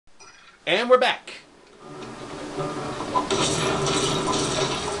And we're back.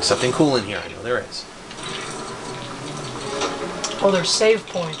 Something cool in here, I know there is. Oh, there's save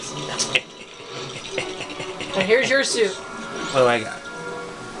points. And here's your suit. What do I got?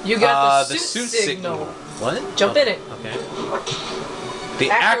 You got the suit suit signal. What? Jump in it. Okay.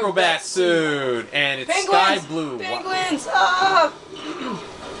 The acrobat suit, and it's sky blue. Penguins! Ah!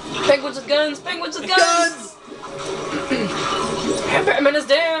 Penguins with guns! Penguins with guns! Batman is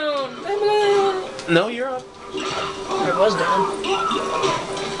down! Batman! No, you're up. I was down.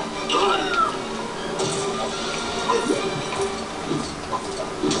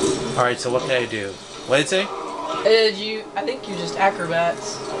 Alright, so what can I do? What did it say? I think you just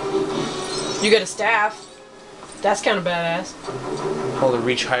acrobats. You got a staff. That's kind of badass. Hold to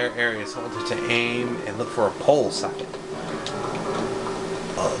reach higher areas. Hold it to aim and look for a pole socket.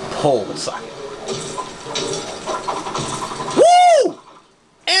 A pole socket. Woo!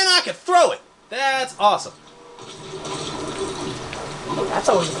 And I can throw it. That's awesome. That's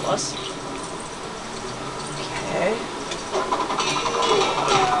always a plus. Okay.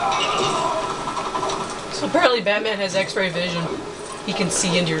 So apparently Batman has X-ray vision. He can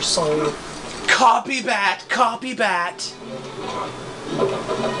see into your soul. Copy bat! Copy bat!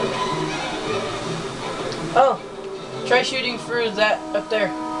 Oh. Try shooting through that up there.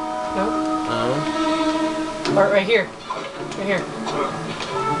 No? Oh. Or right here. Right here.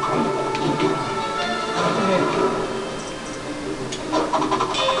 Okay.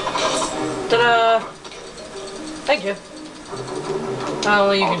 Ta-da! Thank you.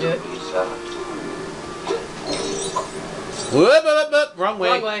 Oh, you can do it. Whoop, whoop, whoop. Wrong way.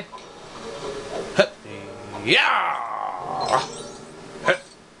 Wrong way. Yeah!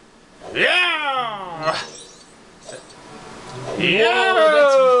 Yeah!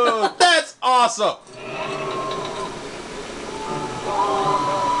 Yeah! That's awesome!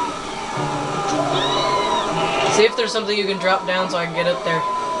 See if there's something you can drop down so I can get up there.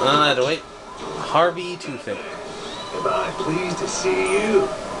 I had to wait. Harvey Two-Face. Am I pleased to see you?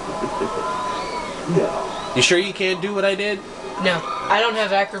 No. You sure you can't do what I did? No, I don't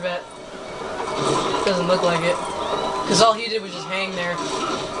have acrobat. Doesn't look like it. Because all he did was just hang there.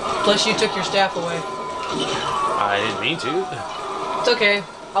 Plus you took your staff away. I didn't mean to. It's okay.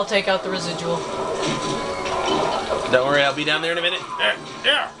 I'll take out the residual. Don't worry, I'll be down there in a minute.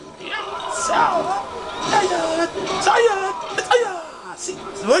 Yeah.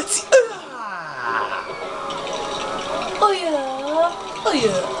 Oh yeah. Oh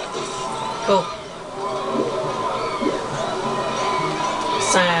yeah. Cool.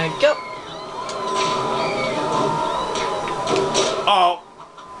 Sign go. Oh.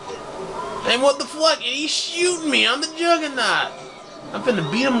 And what the fuck? And he's shooting me. I'm the Juggernaut. I'm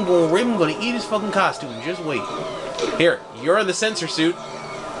finna beat him, go rape him, gonna eat his fucking costume. Just wait. Here, you're in the sensor suit.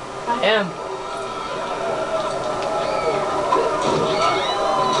 I am.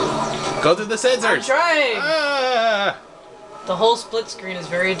 Go through the sensors. I'm trying. Ah. The whole split screen is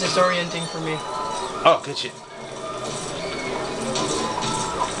very disorienting for me. Oh, good shit.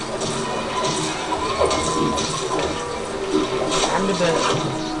 Time to bed.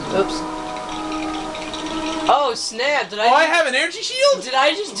 Oops. Oh snap! Did I? Oh, I have an energy shield. Did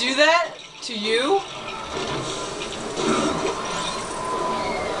I just do that to you?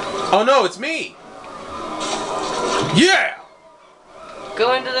 Oh no, it's me. Yeah.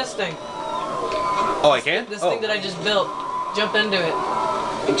 Go into this thing. Oh, I can? This thing that I just built. Jump into it.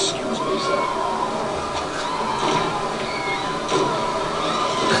 Excuse me, sir.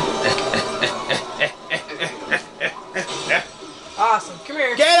 Awesome. Come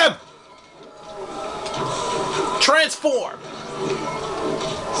here. Get him! Transform!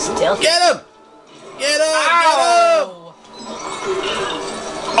 Stealthy. Get him! Get him! Ow! Get him!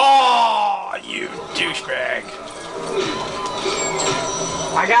 Oh, you douchebag!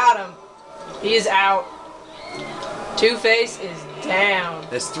 I got him. He is out. Two-Face is down.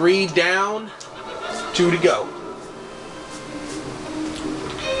 There's 3 down, 2 to go.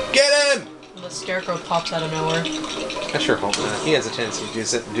 Get him! The Scarecrow pops out of nowhere. I sure hope not. He has a tendency to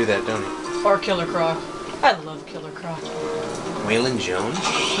do that, don't he? Or Killer Croc. I love Killer Croc. Waylon Jones?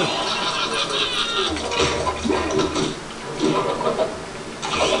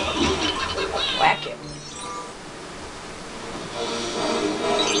 Whack it.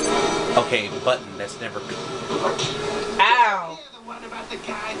 Okay, button, that's never good. Ow! The one about the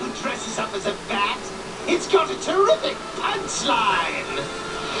guy who dresses up as a bat? It's got a terrific punchline!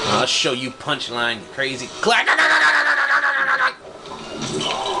 I'll show you punchline, you crazy. Clack!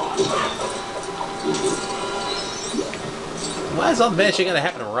 Why is all the bad shit gonna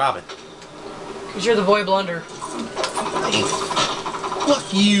happen to Robin? Because you're the boy blunder.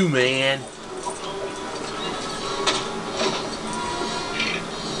 Fuck you, man.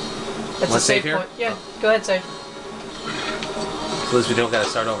 That's Want a save here? point. Yeah, go ahead, save. So at least we don't gotta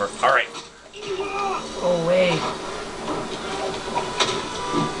start over. Alright. Oh, wait.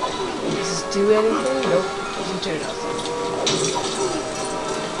 Does this do anything? Nope. Doesn't do nothing.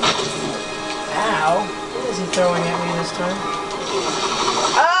 Ow. What is he throwing at me this time?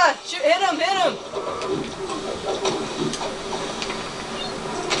 Ah! Shoot! Hit him! Hit him!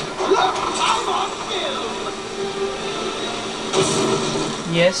 Look, I'm on film.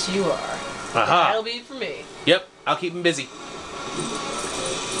 Yes, you are. Aha. That'll be for me. Yep, I'll keep him busy.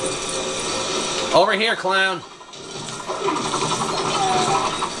 Over here, clown.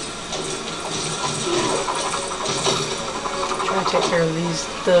 Trying to take care of these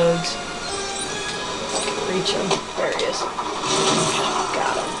thugs. Reach him. There he is.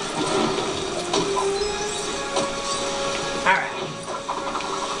 Got him. Alright.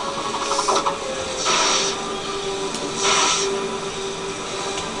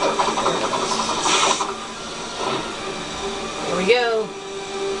 Here we go.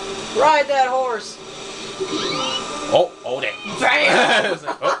 Ride that horse. Oh damn. Bam!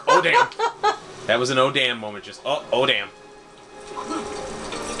 oh damn. That was an oh damn moment. Just oh damn.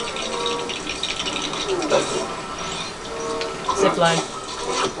 Zipline.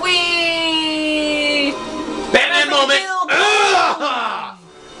 Whee! Batman moment. Kill. Ugh!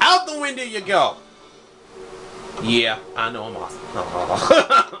 Out the window you go. Yeah, I know I'm awesome.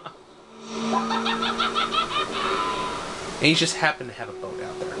 And he just happened to have a boat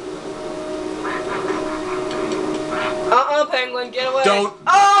out there. Penguin, get away! Don't.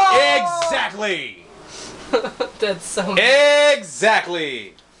 Oh! Exactly. That's so.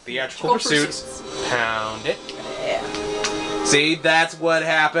 Exactly. Theatrical Pursuits. pursuits. Pound it. Yeah. See, that's what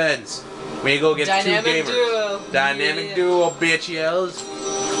happens. When you go get Dynamic two gamers. duo. Dynamic Yeah. duo, bitch yells.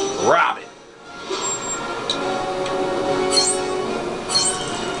 Robin.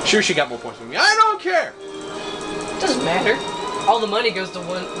 Sure, she got more points than me. I don't care. Doesn't matter. All the money goes to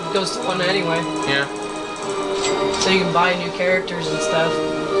one anyway. Yeah. So you can buy new characters and stuff.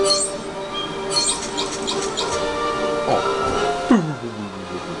 Oh.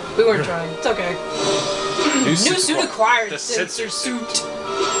 We weren't trying. It's okay. New suit acquired. The Sensor sensor suit.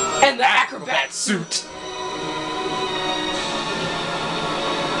 And the acrobat suit.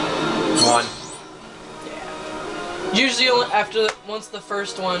 One. Yeah. Usually once the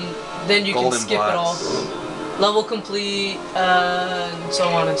first one, then you Golden can skip blocks. it all. Level complete, and so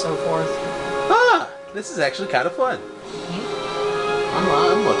on and so forth. Ah, this is actually kind of fun. I'm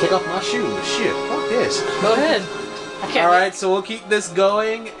gonna take off my shoes. Shit, fuck this. Go ahead. I can't. All right, so we'll keep this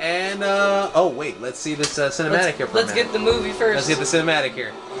going, and oh wait, let's see this cinematic here for a Let's minute. get the movie first. Let's get the cinematic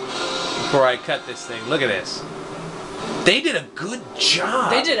here before I cut this thing. Look at this. They did a good job.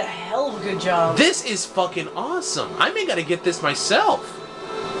 They did a hell of a good job. This is fucking awesome. I may gotta get this myself.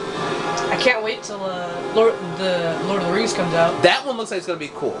 I can't wait till Lord of the Rings comes out. That one looks like it's gonna be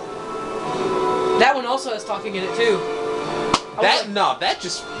cool. That one also has talking in it too.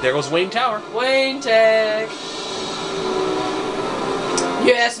 There goes Wayne Tower. Wayne Tech.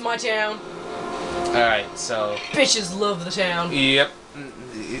 Yes, my town. All right, so. Bitches love the town. Yep,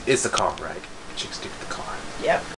 it's the car, right? Chicks do the car. Yep.